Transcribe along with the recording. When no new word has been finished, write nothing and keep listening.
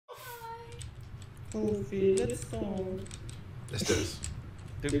Wolfie, let's go. Let's do this.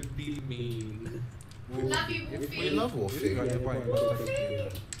 Don't be mean. Love you, Wolfie. We love Wolfie.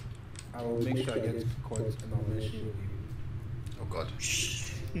 I will make sure I get caught and I'll mention you. Oh God.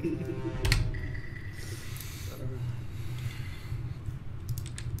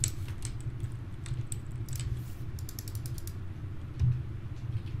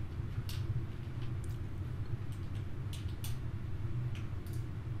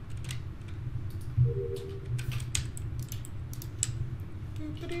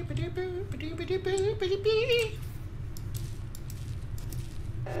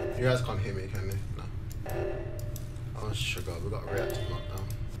 You guys can't hear me, can you? No. Oh sugar, we got a reactive lockdown.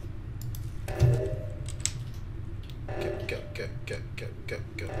 Get.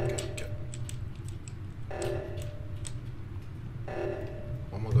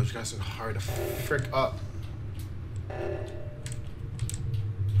 Oh my god, you guys can hurry the frick up.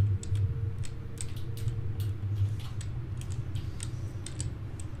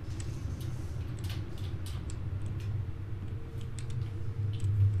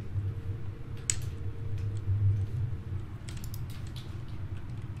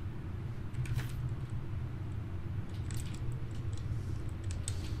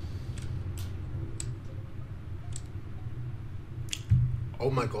 Oh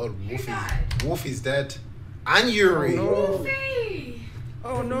my god, Wolfie's dead. And Yuri. Oh, no. Wolfie!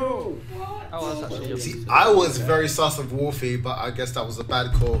 Oh no! What? Oh, that's actually See, I was very sus of Wolfie, but I guess that was a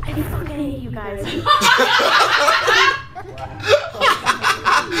bad call. I fucking hate you guys.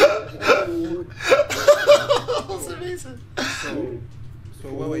 That was amazing. So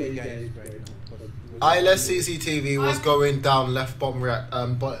where were you guys right now? ILS CCTV was going down left bottom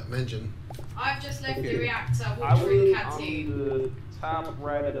bottom engine. I've just left the reactor, I walked through the was canteen. on the top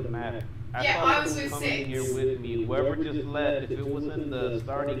right of the map. Yeah, thought I it was with coming six. here with me. Whoever just left, if it was in the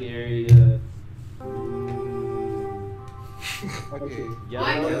starting area. Okay. Yeah,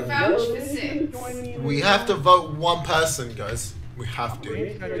 I can vouch for six. We have to vote one person, guys. We have to.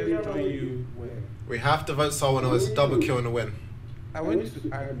 When can I just join you where? We have to vote someone or it's a double kill and a win. I went to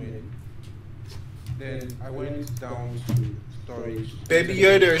admin. Then I went down to storage.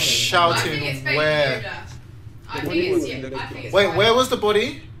 BabyYoda is I think shouting it's Baby where? Yoda. I The think body it's was yeah, I electrical. think it's Wait, fine. where was the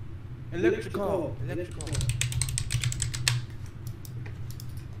body? Electrical.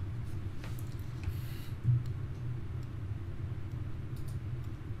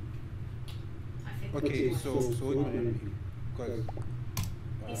 I think Okay, so what do you do? Because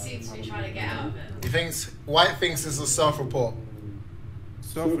he seems to be trying to get out of it. He thinks White thinks it's a self-report.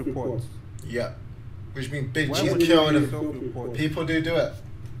 self-report. Yeah, which means big Why cheese would you killing do him. self-report? People do it.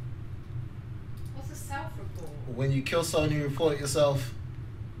 What's a self-report? When you kill someone, you report it yourself.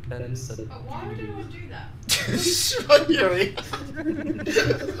 But why would anyone do that? Shut Yuri.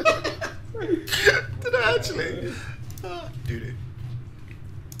 Did I actually? Doo-doo.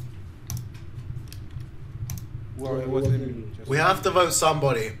 Well, it wasn't me. Just We have to vote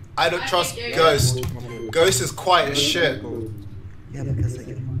somebody. I don't I trust think Ghost. Ghost is quiet as shit. Yeah, because I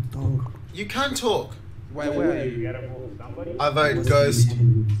can talk. You can talk. Where are you? I voted Ghost.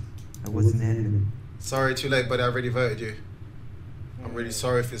 I wasn't admin. Sorry, too late, but I already voted you. I'm really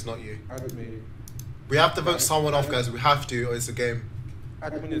sorry if it's not you. Admin. We have to vote someone off, guys. We have to, or it's a game.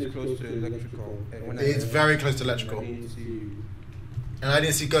 Admin is close to electrical. And when It's very close to electrical. I didn't see you. And I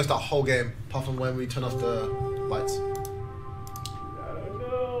didn't see Ghost that whole game, apart from when we turn off the lights. I don't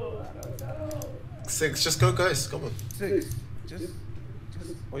know. 6, just go Ghost, come on. 6. Just.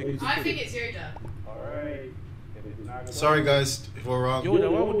 Or you can I just think it's Yoda. Alright. Sorry guys, if we're wrong.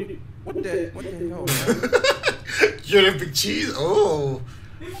 Yoda, why would you? What the hell, man? You're a big cheese. Oh.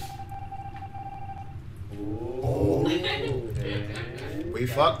 Oh. We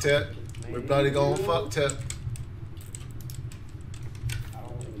fucked it. We bloody gone fucked it.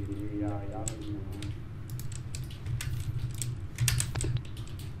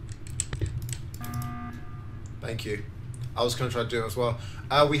 Thank you. I was gonna try to do it as well.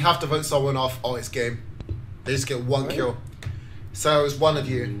 We have to vote someone off. Oh, it's game. They just get one kill. So it's one of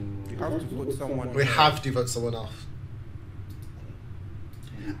you. You have to vote someone. We have to vote someone off.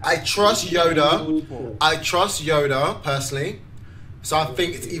 I trust Yoda. I trust Yoda personally. So I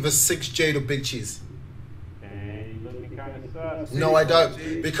think it's either 6Jade or Big Cheese. No, I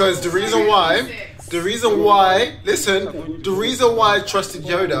don't. Because the reason why, listen, the reason why I trusted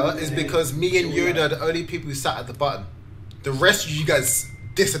Yoda is because me and Yoda are the only people who sat at the button. The rest of you guys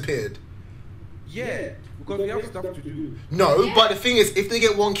disappeared. Yeah, because we have stuff to do. No, but the thing is, if they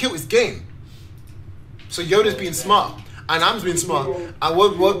get one kill, it's game. So Yoda's being smart, and I'm being smart, and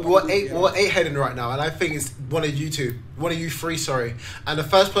we're eight heading right now, and I think it's one of you two, one of you three, sorry. And the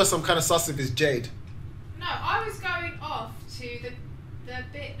first person I'm kind of sus of is Jade. to the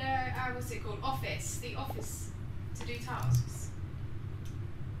bit what's it called? Office. The office to do tasks.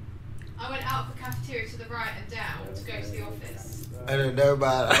 I went out of the cafeteria to the right and down to go to the office. I don't know,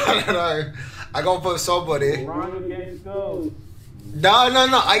 man. I don't know. I gotta vote somebody. Wrong against Ghost. No,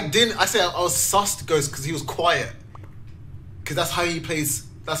 I didn't. I said I was sus to Ghost because he was quiet. Because that's how he plays.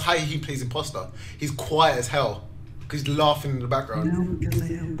 That's how he plays imposter. He's quiet as hell. Because he's laughing in the background. No, because I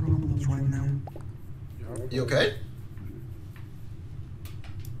have problems right now. You okay?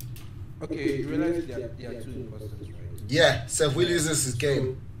 Okay, you realize there are two imposters, right? Yeah. So if we lose this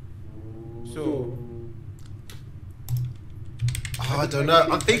game, So, oh, I don't know.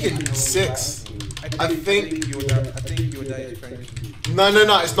 I'm thinking 6. I think. Yoda is trying to. No.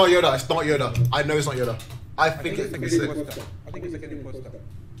 It's not Yoda. It's not Yoda. I know it's not Yoda. I think it's second 6. imposter. I think it's second imposter.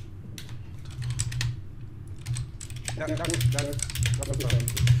 That's the problem.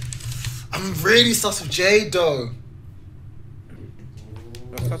 I'm really sus of Jade though.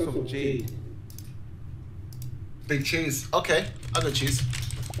 The source of Jade. Big cheese. Okay, I'll go cheese.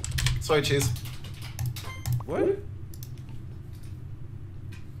 Sorry, cheese. What?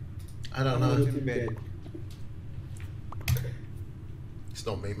 I don't I'm know. in bed. It's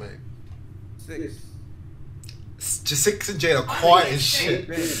not me, mate. 6. Just 6 and Jade are quiet as shit.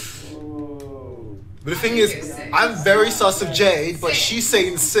 But the thing is, I'm very sus of Jade, but she's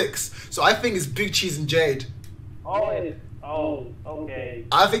saying 6. So I think it's Big Cheese and Jade. Okay.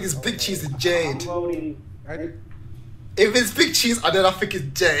 I think it's Big Cheese and I'm Jade. voting. If it's Big Cheese, then I think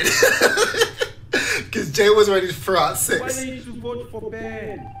it's Jade. Because Jade was ready to throw out 6. Why did you vote for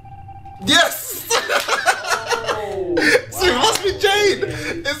Ben? Yes! So it must be Jade!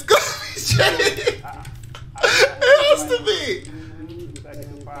 It's gotta be Jade! It has to be!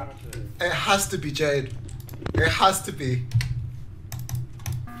 It has to be Jade. It has to be.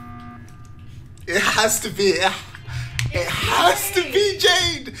 It has to be. It has to be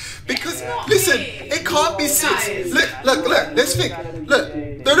Jade! Because, listen, it can't be 6. Look, let's think. Look,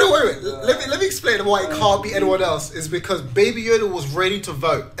 no, wait. Let me explain why it can't be anyone else. Is because BabyYoda was ready to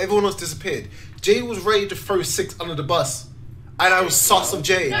vote. Everyone else disappeared. Jade was ready to throw 6 under the bus. And I was sus of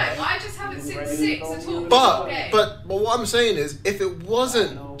Jade. No, I just haven't seen 6 at all. But what I'm saying is, if it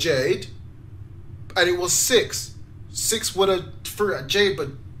wasn't Jade, and it was 6 would have threw at Jade, but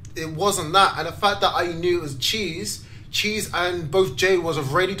it wasn't that. And the fact that I knew it was Cheese and both Jade was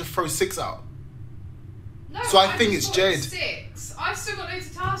ready to throw 6 out. No, So I think it's Jade. 6. I've still got loads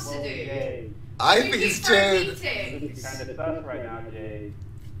of tasks to do. I think it's Jade. It's kind of tough right now, Jade.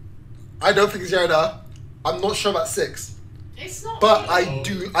 I don't think it's Yoda. I'm not sure about 6. It's not. But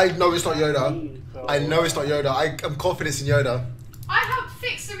me. I know it's not Yoda. I know it's not Yoda. I'm confident in Yoda. I helped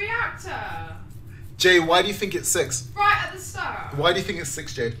fix the reactor. Jay, why do you think it's 6? Right at the start. Why do you think it's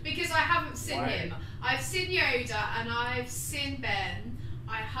 6, Jay? Because I haven't seen him. I've seen Yoda and I've seen Ben.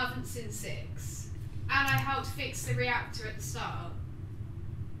 I haven't seen 6. And I helped fix the reactor at the start.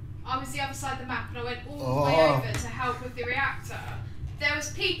 I was the other side of the map and I went all the way over to help with the reactor. There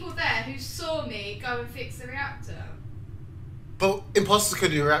was people there who saw me go and fix the reactor. But imposters could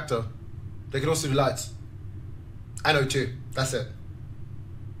do a reactor. They could also do lights. I know too. That's it.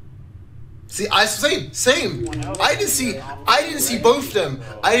 See, same. I didn't see both of them.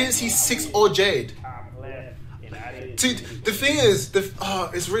 I didn't see 6 or Jade. See, the thing is,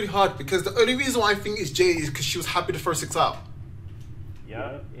 it's really hard because the only reason why I think it's Jade is because she was happy to throw 6 out.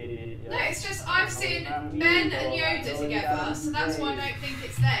 Yeah. No, it's just I've seen Ben and Yoda together, so that's why I don't think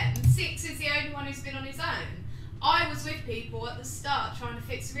it's them. 6 is the only one who's been on his own. I was with people at the start trying to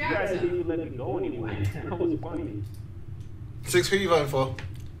fix the You guys reactor. didn't even let me go anyway. That was funny. 6, who are you voting for?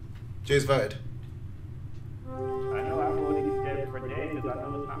 Jay's voted. I know I voted Jade for Jade because I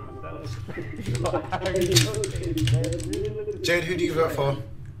know it's not myself. I already know Jade. Jade, who do you vote for?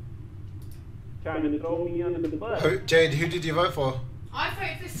 Trying to throw me under the bus. Jade, who did you vote for? I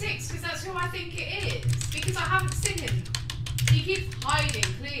vote for 6 because that's who I think it is. Because I haven't seen him. He keeps hiding,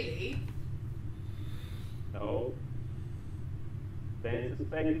 clearly. No. Ben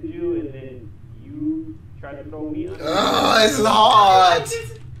suspected you and then you tried to throw me under the bus. It's hard.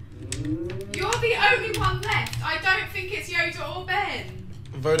 You're the only one left. I don't think it's Yoda or Ben.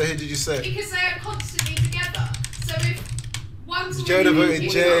 Voter, who did you say? Because they are constantly together. So if one's Yoda voted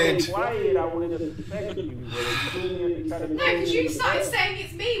it's Jade. Quiet, I wanted to suspect you. No, No, because you started saying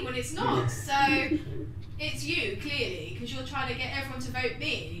it's me when it's not. So it's you, clearly, because you're trying to get everyone to vote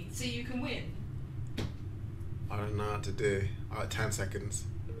me so you can win. I don't know what to do. 10 seconds.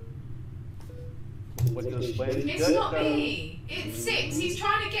 It's not me. It's 6. He's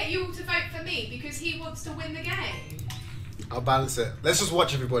trying to get you all to vote for me because he wants to win the game. I'll balance it. Let's just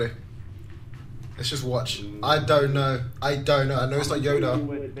watch everybody. Let's just watch. I don't know. I know it's not Yoda.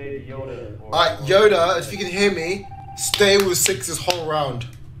 With BabyYoda. Alright, Yoda, if you can hear me, stay with 6 this whole round.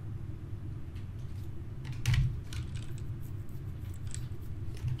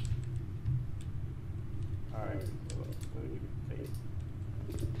 Alright.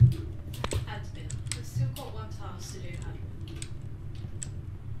 Admin. We've still got one task to do, admin.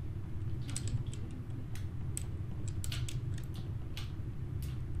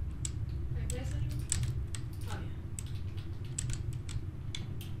 Wait, where's admin? Oh,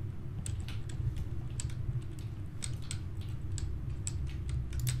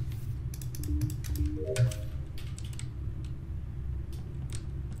 yeah.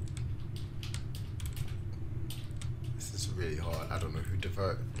 This is really hard. I don't know who to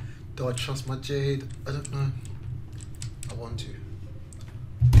vote. Do I trust my Jade? I don't know. I want to.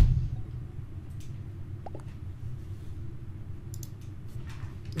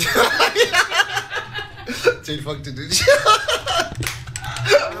 Jade fucked it, did she?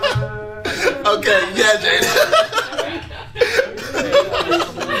 Okay, yeah, Jade.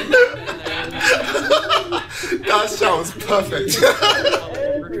 That sounds perfect.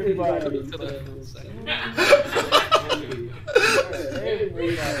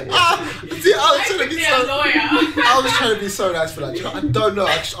 See, I was trying to be so nice for that. You know, I don't know.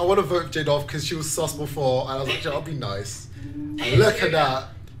 I want to vote Jade off because she was sus before, and I was like, I'll be nice. And look at that.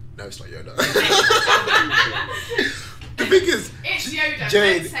 No, it's not Yoda. The thing is, It's Yoda.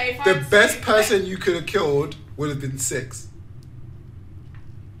 Jade, Let's say if the I'm best sick. person you could have killed would have been 6.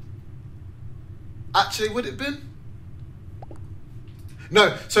 Actually, would it have been?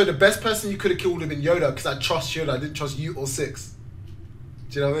 No, so the best person you could have killed would have been Yoda because I trust Yoda. I didn't trust you or 6.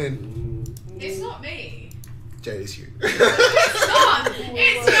 Do you know what I mean? It's not me. Jade, it's you. It's not.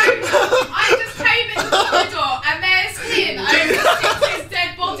 It's Yoda. I just came in the corridor and there's him over his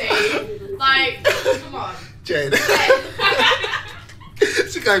dead body. Like, come on. Jade.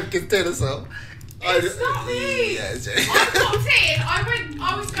 She can't contain herself. It's not me. Yeah, it's Jade. I popped in.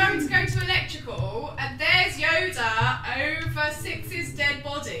 I was going to go to electrical, and there's Yoda over 6's dead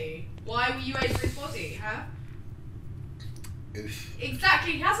body. Why were you over his body, huh? Oof.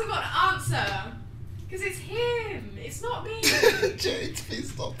 Exactly. He hasn't got an answer. Because it's him. It's not me. Jade,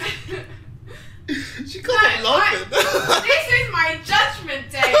 please stop. She No, can't laugh. this is my judgment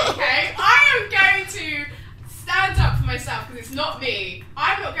day, okay? I am going to stand up for myself because it's not me.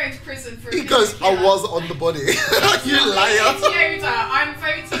 I'm not going to prison for a Because serial I killer. was on the body. You It's liar. Yoda. I'm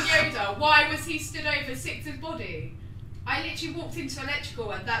voting Yoda. Why was he stood over 6's body? I literally walked into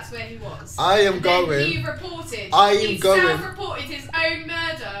electrical and that's where he was. I am And then going. He reported. I am he going. self-reported his own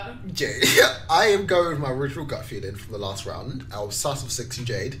murder. Jade, I am going with my original gut feeling from the last round. I was sus of 6 and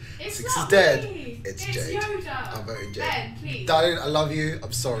Jade. It's 6 not is dead. me. It's It's Jade. Yoda. I'm voting Jade. Ben, please. Darling, I love you.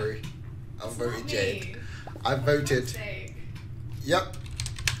 I'm sorry. I'm It's voting not Jade. me. I For voted. God's sake. Yep.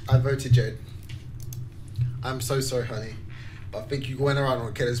 I voted Jade. I'm so sorry, honey. But I think you went around on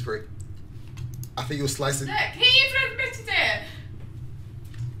a killing spree. I think you're slicing. Look, he even admitted it.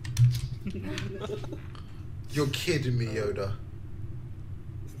 You're kidding me, Yoda.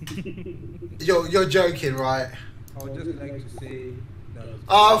 You're joking, right? I would just like to say that.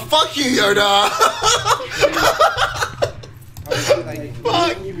 Oh, fuck you, Yoda! I would just like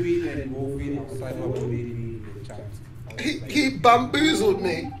Fuck. Kiwi and Wolfie outside my baby in the chat. I would just like He bamboozled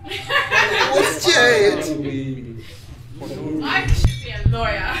me. What's Jade? Baby. For no I should be a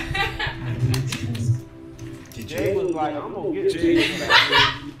lawyer. Jay was like, I'm gonna get reason.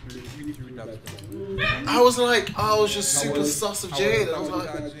 I was like, I was just super sus of Jade. I was like,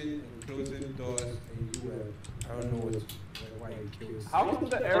 sabotaging and closing doors, and you were, I don't know why you killed. How was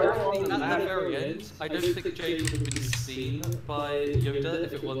the error on the At the last very end, I don't think Jade would have been seen by Yoda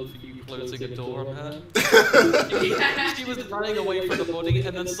if it wasn't for you closing a door on her. She was running away from the body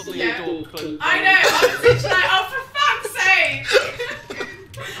and then suddenly Yeah. a door closed. I know, I was literally like, oh, for fuck's sake!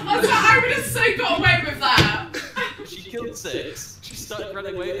 I was like, I would have so got away with that. She killed 6, she started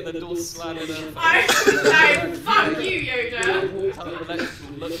running away and the door slammed in her face. I was like, fuck you, Yoda. Walked out of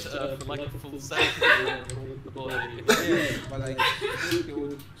electrical, looked at her for like a full second and then the body. Yeah, but like, she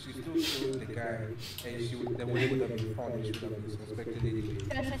still killed the guy, and she would, then would have been found, and she would have been suspected anyway.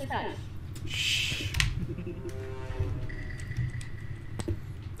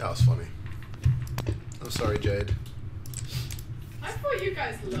 that was funny. I'm sorry, Jade. I thought you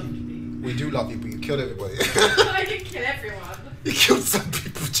guys loved me. We do love you, but you killed everybody. I didn't kill everyone. You killed some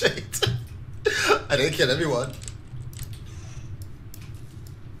people, Jade. I didn't kill everyone.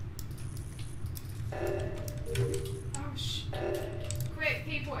 Oh, quick,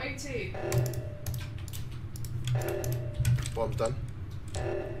 people, O2. Bomb's done. 5,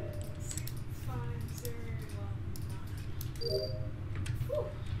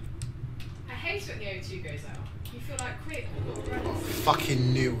 I hate when the O2 goes out. You feel like quick.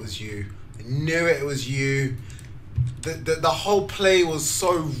 Fucking knew it was you. I knew it was you. The whole play was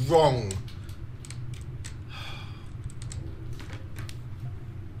so wrong.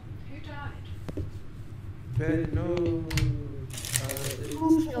 Who died? Ben, no.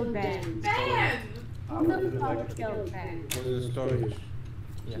 Who killed Ben? Ben! Who the fuck killed Ben? Was the storage.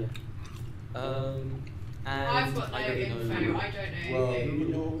 Yeah. And I've got no I don't info. know. I don't know Well, anything. you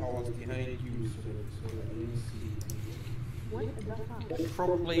know, I was behind you, so I didn't see. What the fuck?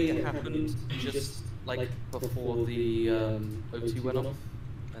 Probably happened just like before the O2 went off,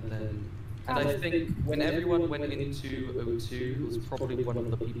 and I think when everyone went into O2, it was probably one of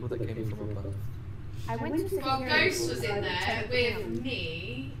the people that came from above. I went to Well, security. Ghost was in there with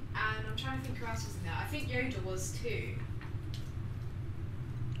me, and I'm trying to think who else was in there. I think Yoda was too.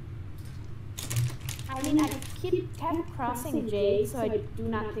 I mean, I kept crossing Jade, so I do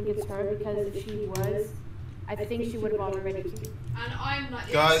not think it's her, because if she was, I think she would have already killed. And I'm like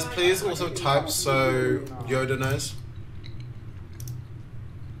the Guys, outside please one. also type so Yoda knows.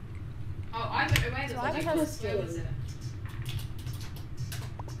 Oh, I don't know where the So I body trust was. Where Jade. was it?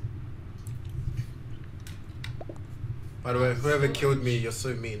 By the way, whoever killed me, you're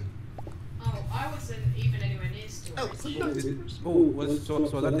so mean. Oh, I wasn't even anywhere near storage. Oh, was so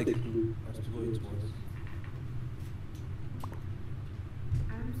that the clue as to go into was.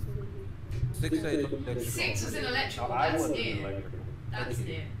 Absolutely. 6 was in electrical. I That's wasn't near. electrical. That's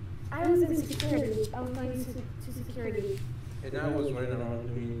near. I was in security. I was going to security. And I was running around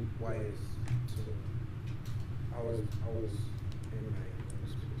doing wires. So I was in my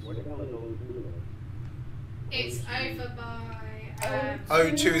What the hell is those blue? It's over by.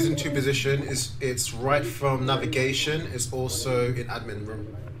 O2 is in 2 position. It's right from navigation. It's also in admin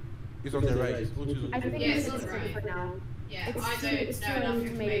room. It's on the right. I think Yeah, it's it's on the right. for now. Yeah, It's I too, don't it's too know enough early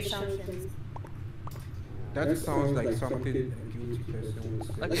to make information. assumptions. That sounds like something a guilty person would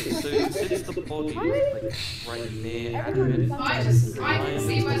say. Okay, so since the body was like right near Everyone admin, fucking- I didn't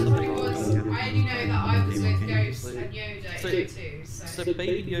see where the body was. I only know that I was with Ghost and Yoda So- in O2. So. So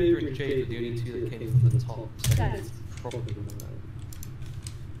BabyYoda and Jade were the only two that came from the top. So Guys. it's probably the one.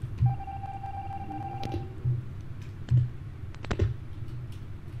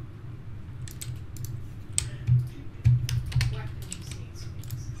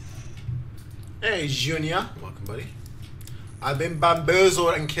 Hey, Junior. Welcome, buddy. I've been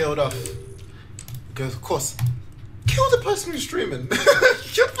bamboozled and killed off. Because, of course, kill the person who's streaming.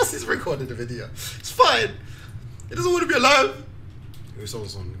 Your pussy's recorded the video. It's fine. It doesn't want to be alive. It was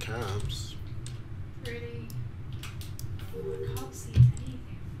always on cams. Really? Oh, I can't see anything.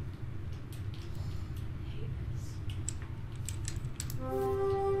 I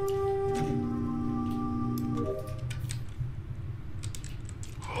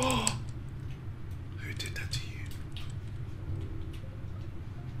hate Who did that to you?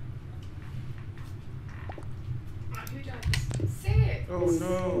 this. Right, who died? 6. Oh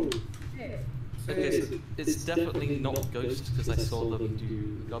no! Okay, so it's definitely not Ghost because I saw them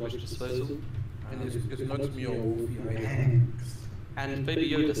do garbage disposal. And it's not me or Wolfie either. And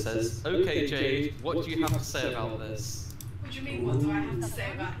BabyYoda says, "Okay, Jade, what do you have to say about this?" What do you mean, what do I have to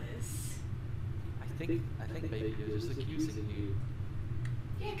say about this? I think BabyYoda's accusing you.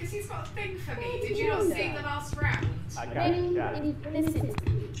 Yeah, because he's got a thing for me. Did you not see the last round? I got Benny shot. is innocent.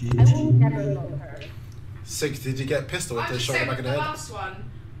 I will never vote her. Six, did you get pistol with I'm the just shot saying back with in the the head? last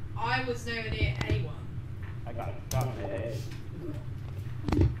one, I was nowhere near anyone. I got shot in the head.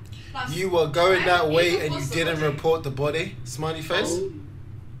 Plus, You were going that even way and you was the didn't body- report the body? Smiley face? Oh,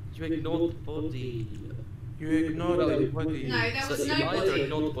 you ignored the body. You ignored the body. No, there So was you no either body.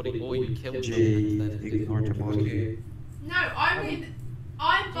 ignored the body or you killed them. Jade and then it didn't ignored the matter. body. No,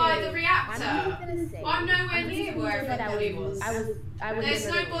 I'm by the I'm reactor. just gonna say. I'm nowhere I'm just near gonna where say that everybody was. I was There's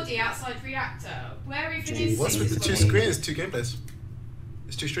never no body outside reactor. Where even Jade, is What's with the this 2 body? screens, 2 gameplays?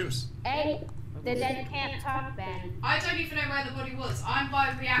 It's 2 streams. Hey, the dead can't talk, Ben. I don't even know where the body was. I'm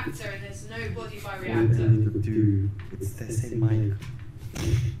by reactor and there's no body by What reactor. the two? It's the same mic.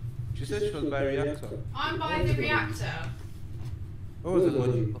 She said she was by reactor. I'm by the reactor. What was the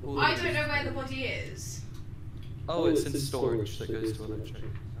body? I don't know where the body is. Oh, it's in storage that goes to electric.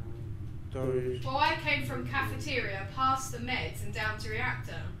 Storage. Well, I came from cafeteria, past the meds and down to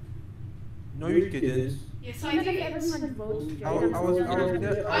reactor. No, you didn't. Yes, I Even if did. everyone votes Jade, I was I'm still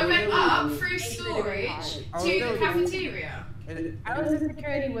there. not I went there up with through storage I was to there the with cafeteria. I was in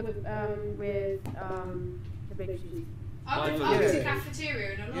security with the big cheese. I went Yeah. up to Yeah.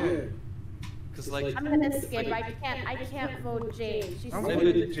 cafeteria and Yeah. along. Because like, I'm gonna skip. I can't vote Jade. She's I'm I voting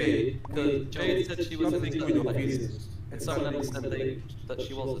voted Jade. Jade because Jade said she was Something in with your the feelings. And someone else said that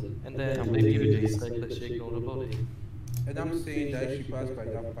she wasn't. And then BabyYoda said that she ignored her body. And I'm saying that if she passed by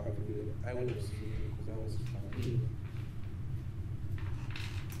that path, I would have seen it because I was fine.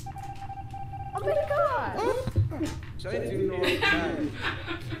 Oh my god! Trying to know time.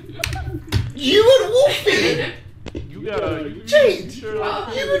 You and Wolfie! You gotta. Jade! Sure.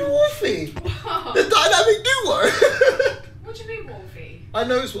 You and Wolfie! The dynamic duo! What do you mean, Wolfie? I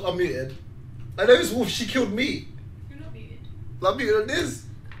know it's. I'm muted. I know it's Wolfie, she killed me. You're not muted. I'm muted on this.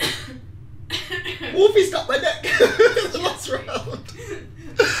 Wolfie stuck my neck the last round.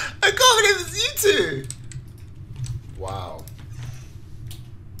 I can't believe it's you two. Wow.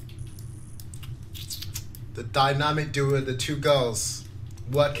 The dynamic duo, the two girls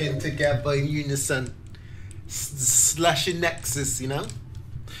working together in unison, slashing nexus, you know.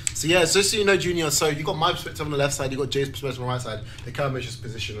 So yeah, so you know, Junior. So you got my perspective on the left side, you got Jay's perspective on the right side. The camera just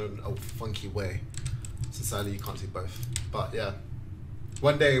positioned in a funky way, so sadly you can't see both. But yeah.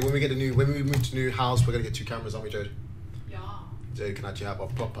 One day when we move to new house, we're gonna get 2 cameras, aren't we, Jade? Yeah. Jade can actually have a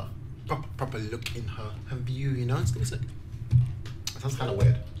proper look in her view, you know? It's gonna be sick. It sounds kind of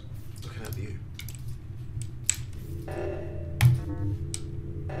weird. Looking at view.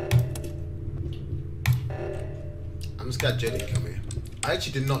 I'm just glad Jade didn't kill me. I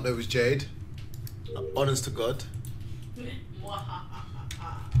actually did not know it was Jade. Honest to God.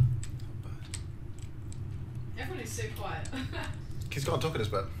 Everyone is so quiet. Kids can't talk in this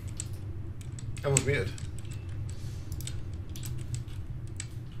bed. Everyone's muted.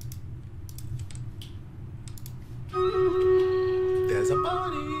 There's a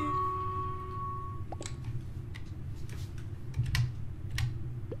body.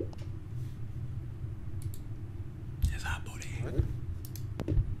 There's a body. What?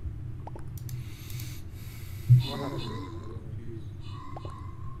 What happened?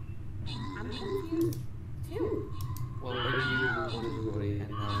 I'm confused too. Well, maybe you ignored her body and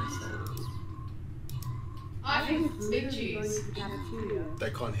now said I think it's big Literally going cheese. to the cafeteria. They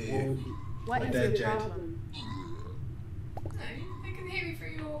can't hear you. What I'm is dead, your Jade. problem? No, they can hear me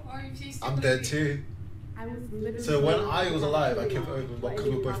through your OMG. I'm dead too. I was literally. So when going to I was the alive, I cafeteria. kept open, but What because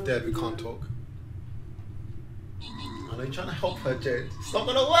is we're your both dead, we problem? can't talk. I know you're trying to help her, Jade. It's not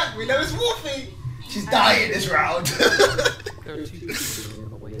gonna work. We know it's Wolfie. She's dying this round. there are 2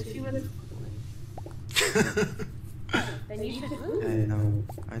 people away. So she was. Then you should lose.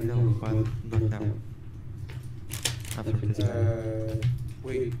 I know, but not now. After this time.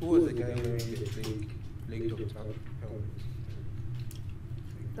 Wait, who was the guy wearing the Blake Doctor helmet?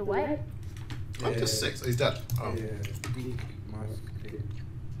 The what? I'm just 6. Oh, he's dead. Oh. Yeah, big mask thing.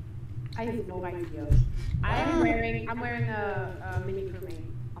 I have no idea. I'm wearing a mini crewmate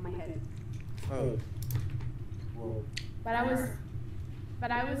on my head. Oh. Well, But I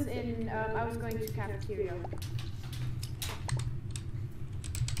was in I was going to cafeteria.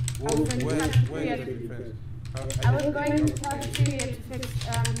 where going to did cafeteria. you be first? I was going to cafeteria to fix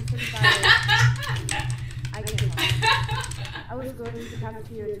wires. I can't talk. I was going to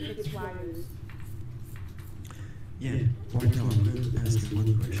cafeteria to fix wires. Yeah, right now I'm going to ask you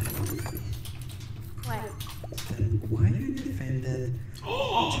one question. What? Then why you defended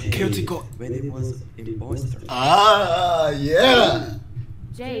Guilty God. when it was imposter? Ah, yeah.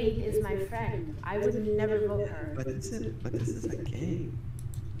 Jade is my friend. I would never vote her. But this is a game.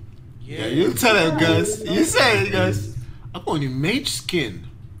 Yeah, you tell him, Gus. You say it, Gus. I'm on your mage skin.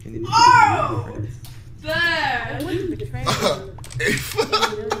 You need to Oh! be friends. I There! wouldn't betray you.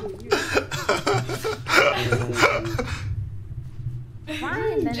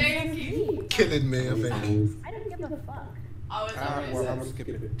 Fine, then Jade send keep- me. Killing me, I think. I don't give a fuck. I was Well, I'm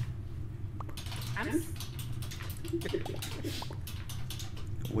skipping it. I'm.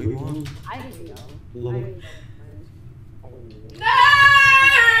 We won. I can go. Lol. I No!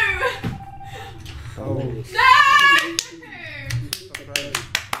 Oh. No! Surprise.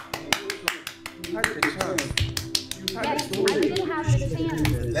 You had the chance. You had Yes, so I didn't have the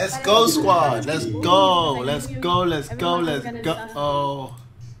chance. Let's but go, I didn't squad. have Let's the go. chance. Let's I knew go. Let's go. everyone was Let's gonna go. suss me. Oh.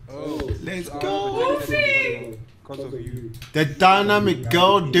 Oh. Let's So I go. protected because of you. The dynamic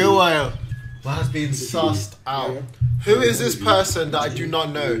girl duo has been sussed out. Who is this person that I do not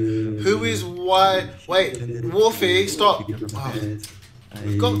know? Who is why? Wait, Wolfie, stop. Oh,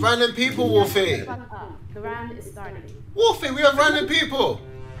 we've got random people, Wolfie. Fuck up. The round is starting. Wolfie, we have random people.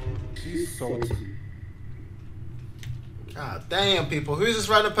 She's salty. God damn, people. Who is this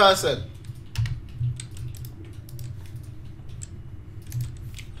random person?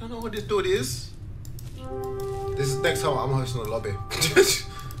 I don't know what this dude is. This is next time I'm hosting a lobby.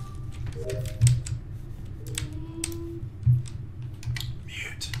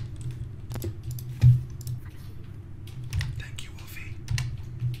 Mute.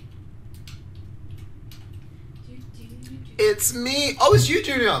 It's me. Oh, it's you,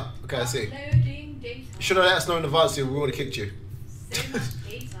 Junior. Okay, I see. Uploading data. You should have let us know in advance. We would have kicked you. So much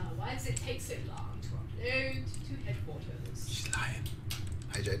data. Why does it take so long to upload to headquarters? She's lying.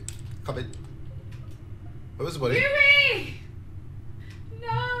 Hey, Jade. Come in. Where was the body? Yui!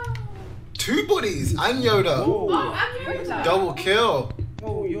 No. 2 bodies and Yoda. Oh, I'm Yoda. Double kill.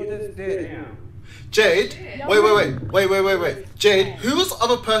 Oh, Yoda's dead. Damn. Jade. Shit. Wait. Jade, who was the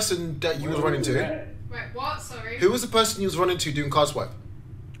other person that you was running to? Wait, what? Sorry. Who was the person you was running to doing card swipe?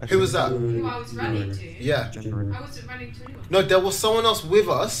 Who was that? Who I was running to? Yeah. I wasn't running to anyone. No, there was someone else with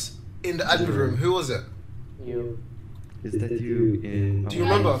us in the admin room. Who was it? You. Is that you in... Do you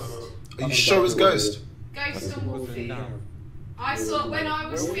remember? Are you sure it was Ghost? Ghost and Wolfie. I saw when I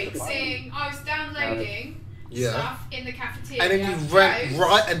was downloading Yeah. stuff in the cafeteria. And then you went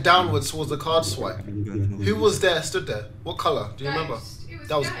right and downwards towards the card swipe. Who was there, stood there? What colour? Do you remember?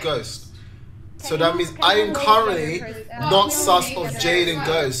 That was Ghost. So that means I am currently not sus of Jade and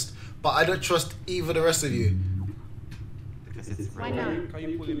Ghost, but I don't trust either the rest of you. Why not? Can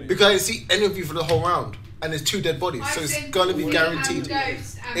you pull him in? Because I didn't see any of you for the whole round. And there's 2 dead bodies, so it's gonna be guaranteed.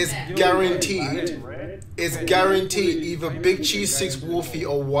 It's guaranteed. It's guaranteed either Big Cheese 6 Wolfie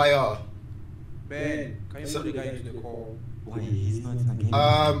or YR. Ben, can you put the guy into the call? Why? He's not in the game.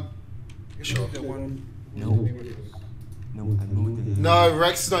 Sure. The one No. No, I'm not in the No,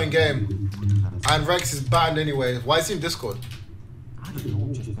 Rex is not in game. And Rex is banned anyway. Why is he in Discord? I don't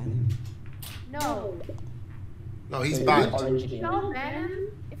know, just ban him. No. No, he's banned. If y'all ban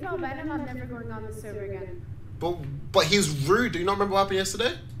him, I'm never going on the server again. But he's rude. Do you not remember what happened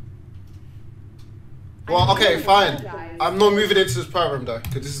yesterday? Well, okay, fine. I'm not moving into this private room though,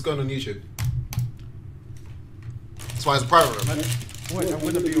 because this is going on YouTube. That's why it's a private room. What? I'm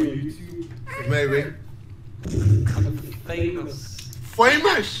gonna be on YouTube. Maybe. Famous.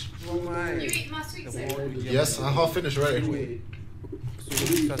 Famous! Oh my. You eat my sweet soda. Yes, I half finished already. Anyway, so we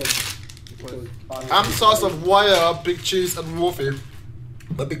started because I'm sus of Wire, Big Cheese, and Wolfie.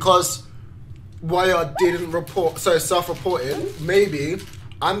 But because Wire didn't report, so self-reported, maybe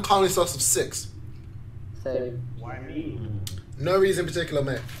I'm currently sus of 6. Same. Why me? No reason in particular,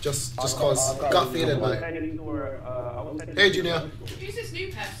 mate. Just cause gut feeling, mate. Hey, Junior. Who's this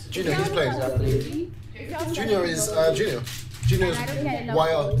new person? Junior, he's playing. Junior is Junior. Junior is And I don't get enough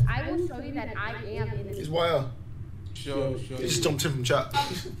Wire. votes. I will show you that I am in He's this. Wire. sure. He just jumped in from chat.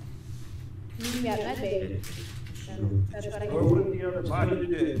 Meet me at that baby. That's what I Where can was the other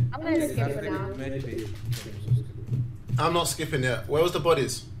body? I'm gonna skip for now. I'm not skipping yet. Where was the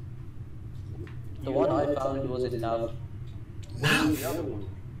bodies? The one I found was in Nav. Nav. The other one.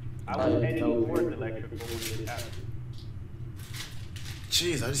 I was heading towards electrical when this happened.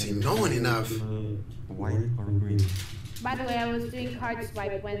 Jeez, I just see no one in Nav. White or green? By the way, I was doing card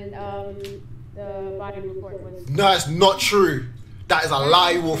swipe when the body report was. No, it's not true. That is a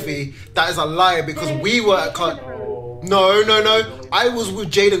lie, Wolfie. That is a lie because we were at card. No. I was with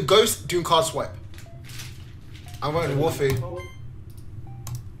Jade and Ghost doing card swipe. I'm voting Wolfie.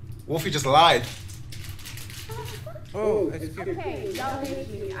 Wolfie just lied. Oh, escape. Okay, y'all hate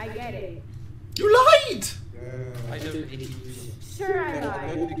me. I get it. You lied. I don't hate you. Sure, I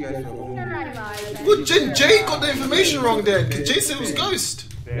lied. Sure, I lied. Well, Jay got the information wrong then because Jay said it was Ghost.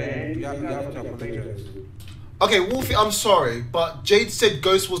 You have to apologize. Okay, Wolfie, I'm sorry, but Jade said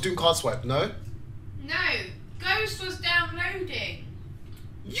Ghost was doing card swipe. No. No, Ghost was downloading.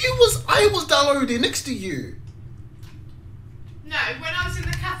 I was downloading next to you. No, when I was in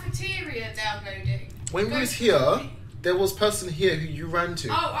the cafeteria downloading. When we was Ghost here, with me. there was a person here who you ran to.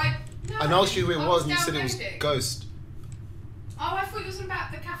 Oh, I asked you who it I was and you said it was downloading. Ghost. Oh, I thought it was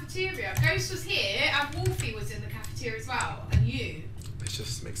about the cafeteria. Ghost was here and Wolfie was in the cafeteria as well, and you. Let's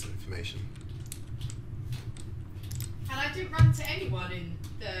just make some information. And I didn't run to anyone in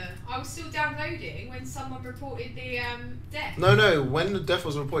the. I was still downloading when someone reported the death. No. When the death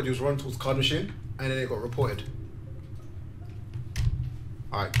was reported, you was running towards card machine, and then it got reported.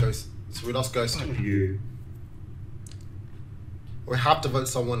 All right, Ghost. So we lost Ghost. Fuck you. We have to vote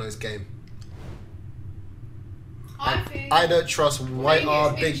someone on this game. I think. I don't trust White R,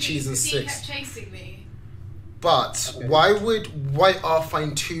 Previous Big pictures, Cheese, and he 6. kept chasing me. But why would White R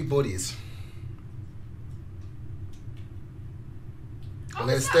find 2 bodies? Oh,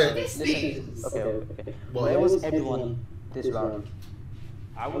 Let's is that do it. this thing? Okay. Well, Where was everyone this round?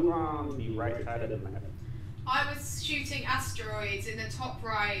 I was on the right side of the map. I was shooting asteroids in the top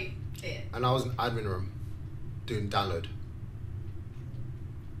right bit. And I was in admin room doing download.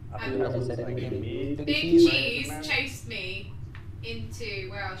 I And think I was Big like mid. Big Cheese chased me into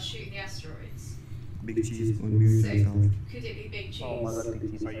where I was shooting the asteroids. Big cheese on mute So, yourself. could it be Big Cheese? Oh my god,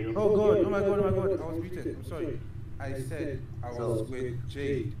 Big Cheese. Are you? Oh god, oh my god, I was muted. I'm sorry. I said I was with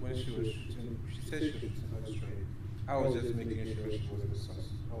Jade when she was shooting. She said she was shooting her straight. I was just making sure she wasn't sus.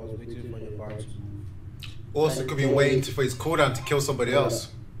 I was waiting for your bar to move. Also, could be waiting for his cooldown to kill somebody else.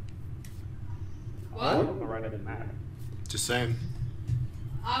 What? Right at the map. Just saying.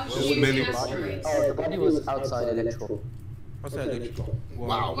 I was Well, shooting maybe- asteroids. Oh, the body was outside electrical. What's that electrical?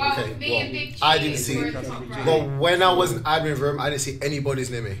 Wow. Well, Okay. me and Big I Cheese didn't see. were in the top right. But when I was in admin room, I didn't see anybody's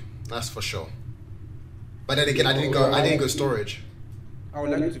near me. That's for sure. But then again, I didn't go storage. I would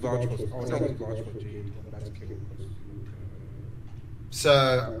like to vouch for Jade on that kill.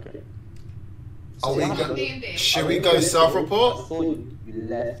 So, are we go, Me and Big. should we go self-report? I saw you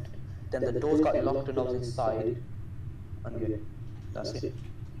left, then the doors got locked and I was inside. And yeah, that's it.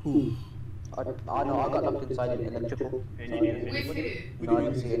 Who? I know, I got locked inside in electrical. With No, who? I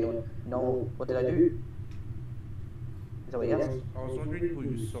didn't see anyone. No, what did I do? Is that what you asked? I was wondering who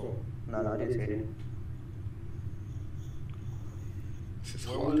you saw. No, I didn't see anyone. This is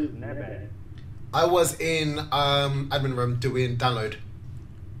Where hard. was Nebad? I was in admin room doing download.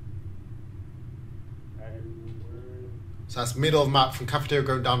 So that's middle of map from cafeteria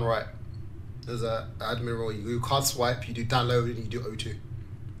going down right. There's a admin room. You can't swipe. You do download and you do O2.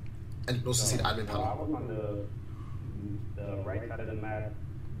 And you can also see the admin I panel. was on the right side of the map,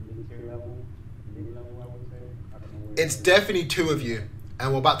 mid-tier level, mid-level, I would say. I don't know where It's definitely two of you,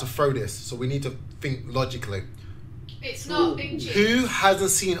 and we're about to throw this, so we need to think logically. It's not Big Cheese. Who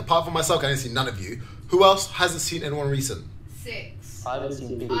hasn't seen, apart from myself, I didn't see none of you. Who else hasn't seen anyone recent? 6. I haven't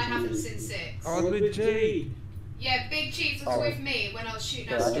seen Big I haven't Cheese. seen 6. I was with Jade. Yeah, Big Cheese was Oh. with me when I was shooting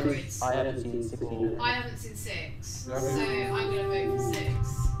Yeah, asteroids. I haven't seen 16. I haven't seen 6. So Yeah. I'm gonna vote for 6.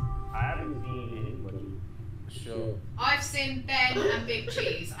 I haven't seen anybody. Sure. I've seen Ben and Big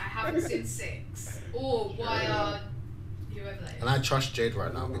Cheese. I haven't seen 6. Or why are whoever they And are. I trust Jade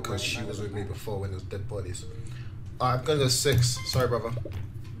right now because she was with me before when there was dead bodies. Alright, I'm gonna go 6. Sorry, brother.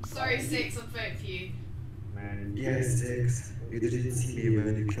 Sorry, 6. I'm voting for you. Man, Yes, 6. You didn't see me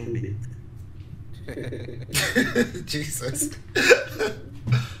when you killed me. Jesus.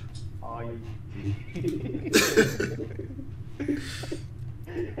 are you?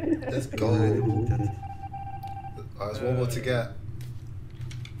 Let's go. I voted. Alright, there's one more to get.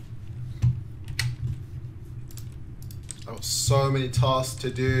 Oh, so many tasks to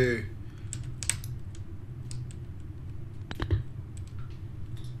do.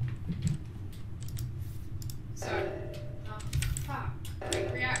 Sorry. Oh, fuck.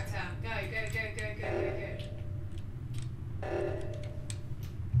 Quick reactor. Go, go, go, go, go, go, go.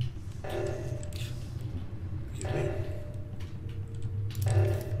 You mean?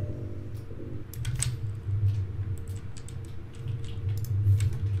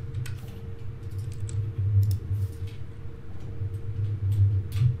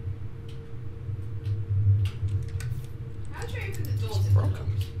 How do you open the doors in Broken.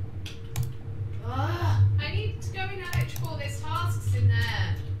 Ah, I need to go in electrical. There's tasks in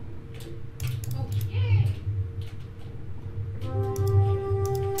there. Oh, yay.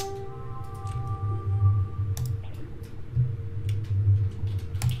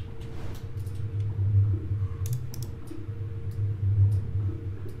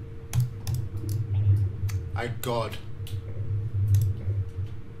 My God.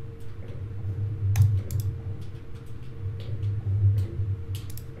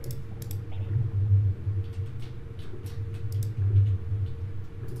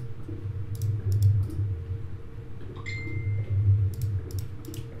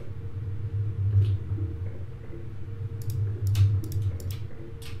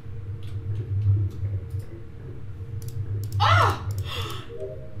 Ah!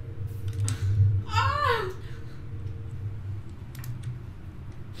 Ah!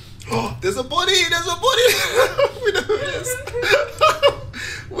 Oh, there's a body! There's a body! We know who it is.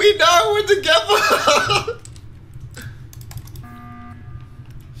 We know we're together!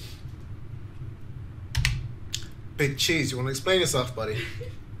 Big Cheese, you want to explain yourself, buddy?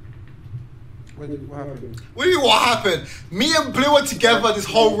 What happened? What do you mean, what happened? Me and Blue were together this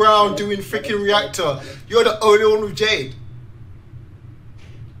whole round doing freaking reactor. You're the only one with Jade.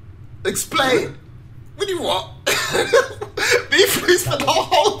 Explain. What do you want? Me and Blue spent the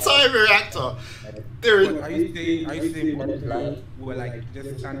whole time in reactor. There What, are is. you saying we were like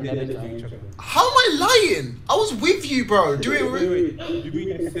just standing next to each other? How am I lying? I was with you, bro. Doing Wait, you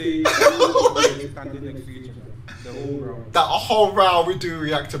mean to say we were standing next to each other the whole round? that whole round we do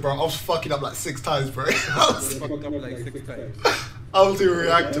reactor, bro. I was fucking up like 6 times, bro. I was, Fucked up like 6 times. I was doing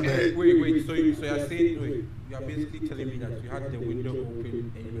reactor, mate. Wait, so you're saying, wait, you're basically telling me that you had the window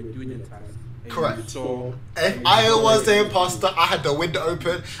open and you were doing the task. And Correct. You saw If I was the imposter, I had the window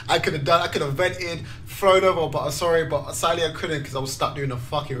open. I could have vented, flown over, but I'm sorry, but sadly I couldn't because I was stuck doing a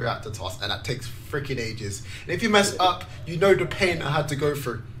fucking reactor task, and that takes freaking ages. And if you mess up, you know the pain I had to go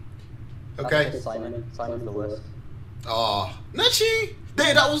through. Okay. Simon's the worst. Oh, Nachi!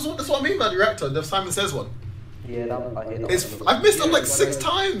 That's what I mean by the reactor. The Simon Says one. Yeah, I hate that. I've missed up like 6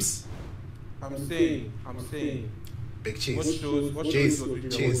 times. I'm saying. Big cheese. What Cheese. shows would you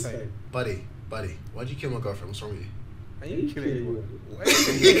Cheese. say? Buddy, why'd you kill my girlfriend? What's wrong with you? I didn't kill anyone.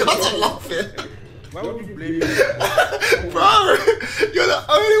 You guys are laughing. Why would you blame me? Bro, you're the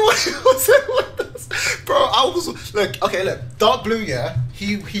only one who said with us. Bro, I was look, Dark Blue, yeah.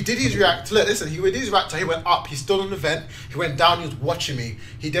 He did his react. Look, listen, he did his reactor, he went up, he stood on the vent, he went down, he was watching me.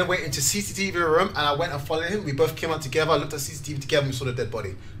 He then went into CCTV room and I went and followed him. We both came out together, I looked at CCTV together and we saw the dead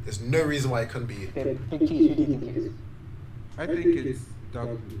body. There's no reason why it couldn't be you. Okay, Big Cheese, who do you think it is? I think it's Dark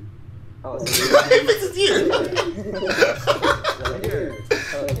Blue. Oh, He thinks it's you.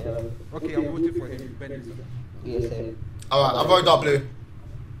 Okay, I'm voting for him. Ben is yeah, same. Alright, I'm voting Dark Blue.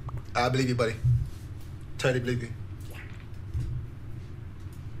 I believe you, buddy. Totally believe you.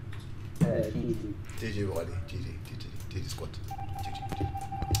 GG, buddy. GG squad.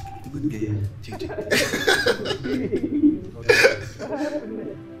 Good game. GG.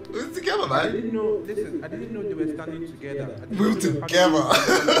 We're together, I man. didn't know. Listen, I didn't know they were standing together. We were together.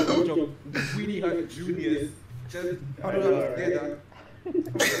 Really hard juniors. Just together.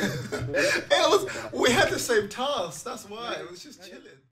 We had the same task. That's why it was just chilling.